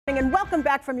And welcome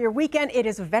back from your weekend. It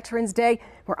is Veterans Day.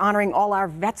 We're honoring all our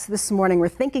vets this morning. We're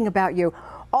thinking about you.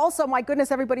 Also, my goodness,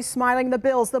 everybody's smiling. The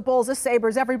Bills, the Bulls, the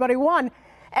Sabres, everybody won.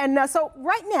 And so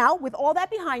right now, with all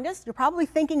that behind us, you're probably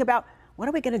thinking about, what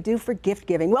are we going to do for gift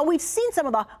giving? Well, we've seen some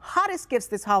of the hottest gifts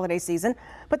this holiday season,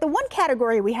 but the one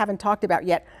category we haven't talked about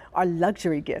yet are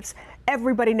luxury gifts.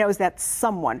 Everybody knows that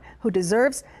someone who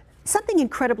deserves something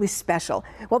incredibly special.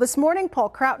 Well, this morning, Paul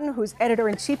Croughton, who's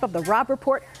editor-in-chief of the Robb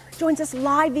Report, joins us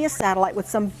live via satellite with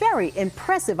some very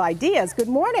impressive ideas. Good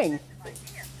morning.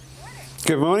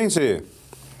 Good morning to you.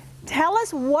 Tell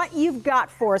us what you've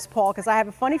got for us, Paul, because I have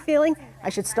a funny feeling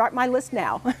I should start my list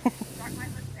now.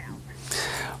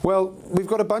 Well, we've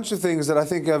got a bunch of things that I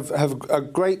think have a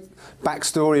great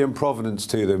backstory and provenance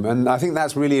to them, and I think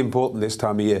that's really important this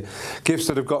time of year. Gifts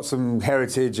that have got some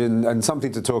heritage and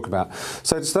something to talk about.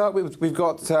 So to start with, we've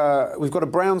got a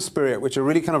brown spirit, which are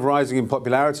really kind of rising in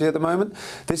popularity at the moment.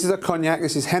 This is a cognac.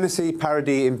 This is Hennessy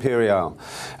Paradis Imperial,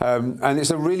 and it's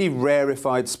a really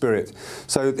rarefied spirit.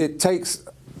 So it takes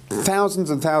thousands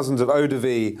and thousands of eau de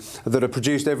vie that are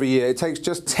produced every year. It takes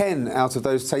just 10 out of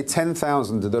those, say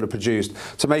 10,000 that are produced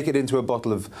to make it into a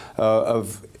bottle of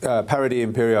Paradis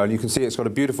Imperial. And you can see it's got a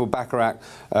beautiful Baccarat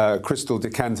crystal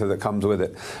decanter that comes with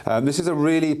it. This is a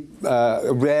really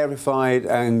rarefied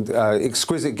and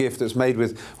exquisite gift that's made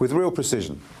with real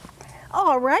precision.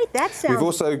 All right, that sounds... We've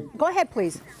also... Go ahead,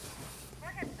 please.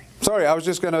 Sorry, I was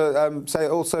just going to say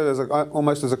also as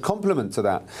almost as a compliment to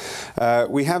that,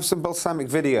 we have some balsamic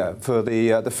vinegar for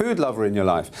the food lover in your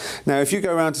life. Now, if you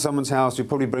go around to someone's house, you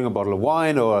probably bring a bottle of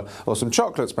wine or some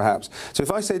chocolates perhaps. So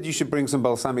if I said you should bring some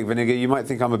balsamic vinegar, you might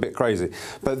think I'm a bit crazy.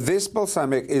 But this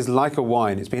balsamic is like a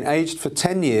wine. It's been aged for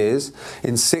 10 years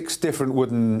in 6 different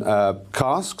wooden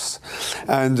casks.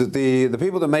 And the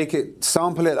people that make it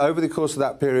sample it over the course of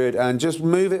that period and just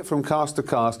move it from cask to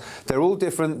cask. They're all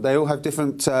different. They all have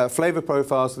different flavor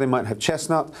profiles. So they might have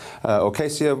chestnut or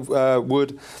acacia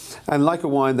wood, and like a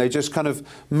wine, they just kind of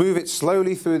move it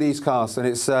slowly through these casks, and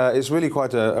it's really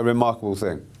quite a remarkable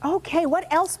thing. Okay, what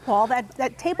else, Paul?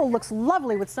 That table looks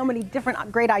lovely with so many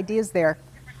different great ideas there.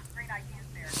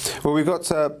 Well, we've got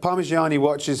Parmigiani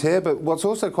watches here, but what's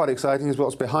also quite exciting is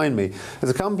what's behind me.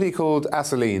 There's a company called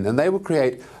Aceline, and they will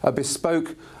create a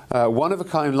bespoke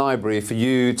one-of-a-kind library for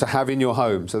you to have in your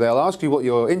home. So they'll ask you what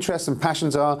your interests and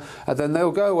passions are, and then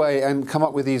they'll go away and come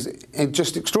up with these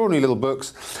just extraordinary little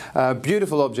books,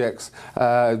 beautiful objects,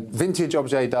 vintage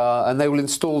objet d'art, and they will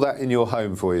install that in your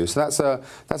home for you. So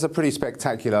that's a pretty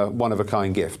spectacular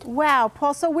one-of-a-kind gift. Wow,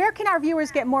 Paul, so where can our viewers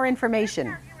get more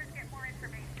information?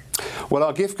 Well,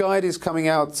 our gift guide is coming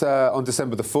out on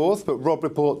December the 4th, but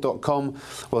robbreport.com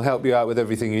will help you out with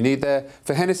everything you need there.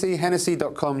 For Hennessy,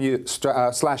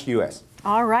 hennessy.com/US.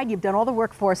 All right, you've done all the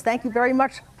work for us. Thank you very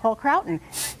much, Paul Croughton.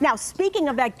 Now, speaking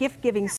of that gift-giving